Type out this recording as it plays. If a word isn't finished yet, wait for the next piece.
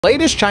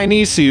latest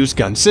Chinese CIWS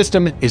gun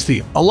system is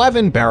the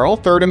 11-barrel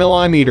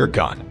 30mm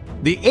gun,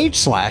 the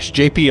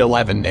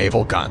H/JP-11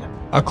 naval gun,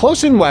 a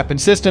close-in weapon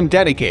system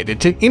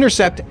dedicated to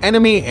intercept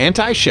enemy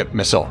anti-ship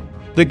missile.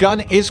 The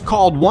gun is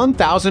called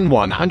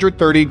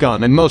 1130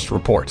 gun in most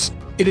reports.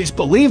 It is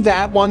believed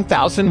that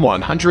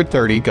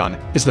 1130 gun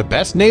is the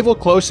best naval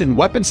close-in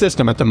weapon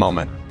system at the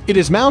moment. It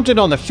is mounted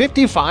on the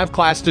 55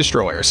 class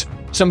destroyers,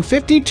 some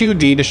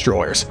 52D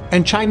destroyers,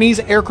 and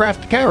Chinese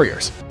aircraft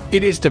carriers.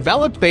 It is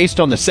developed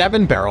based on the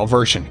 7-barrel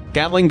version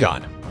Gatling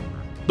gun.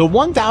 The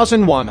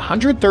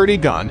 1130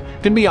 gun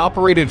can be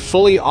operated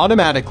fully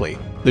automatically.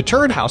 The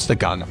turret housed the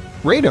gun,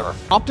 radar,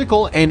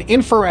 optical, and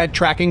infrared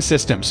tracking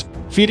systems,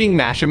 feeding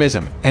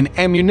mechanism, and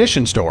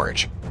ammunition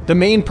storage. The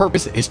main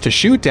purpose is to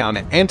shoot down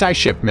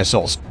anti-ship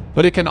missiles,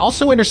 but it can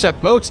also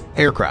intercept boats,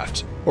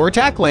 aircraft, or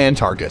attack land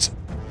targets.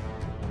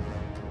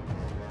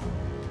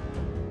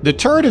 The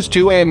turret has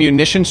 2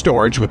 ammunition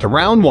storage with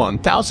around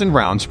 1,000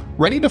 rounds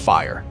ready to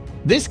fire.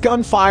 This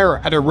gun fire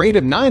at a rate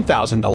of 9,000